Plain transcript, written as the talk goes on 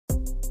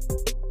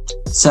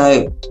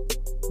So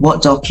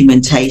what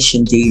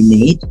documentation do you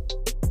need?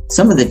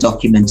 Some of the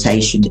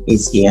documentation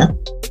is here.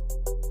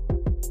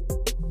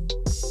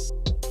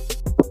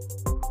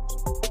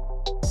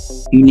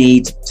 You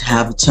need to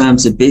have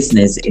terms of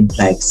business in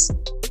place.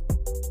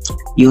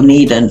 You'll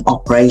need an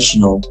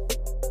operations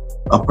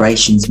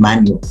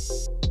manual.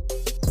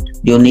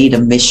 You'll need a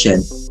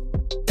mission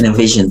and a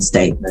vision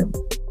statement.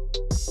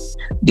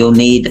 You'll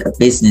need a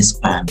business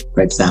plan,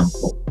 for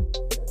example,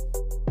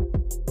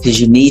 because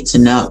you need to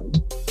know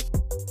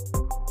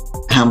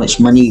how much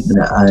money you're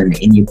going to earn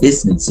in your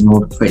business in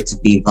order for it to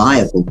be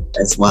viable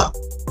as well.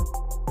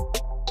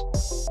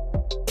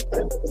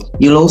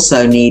 You'll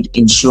also need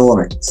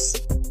insurance.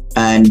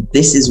 And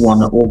this is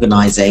one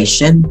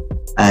organization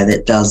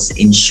that does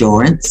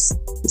insurance.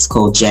 It's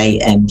called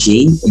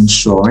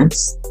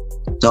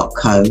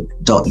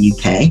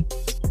jmginsurance.co.uk.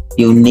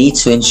 You'll need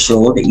to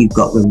ensure that you've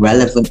got the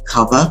relevant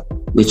cover,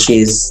 which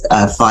is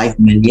 5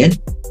 million,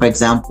 for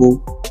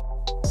example.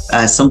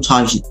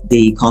 Sometimes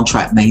the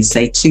contract may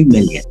say 2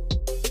 million,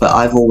 but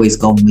I've always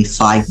gone with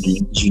 5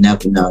 million because you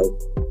never know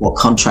what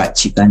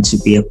contract you're going to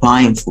be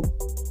applying for.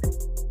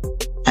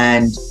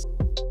 And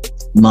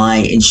my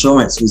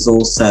insurance was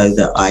also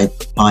that I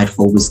applied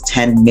for was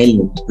 10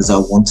 million because I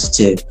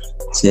wanted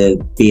to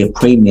be a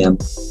premium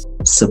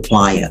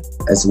supplier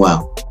as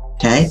well.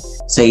 Okay,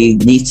 so you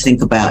need to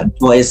think about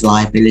employer's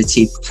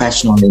liability,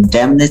 professional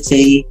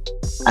indemnity,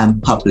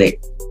 and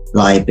public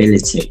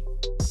liability.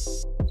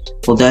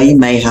 Although you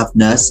may have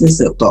nurses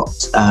that have got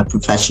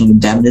professional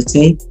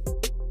indemnity,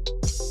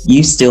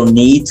 you still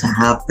need to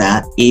have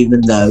that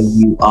even though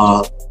you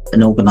are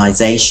an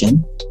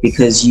organization,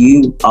 because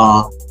you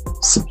are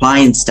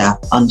supplying staff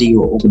under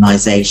your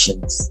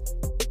organization's,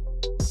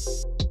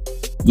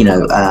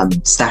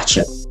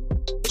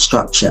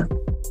 structure,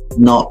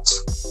 not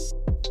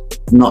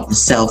the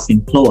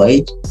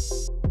self-employed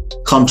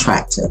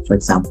contractor. For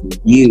example,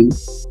 you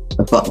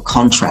have got a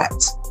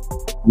contract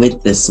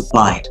with the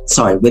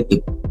with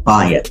the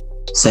buyer,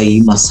 so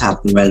you must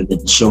have the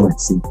relevant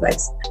insurance in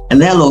place,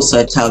 and they'll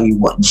also tell you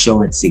what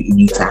insurance that you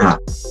need to have.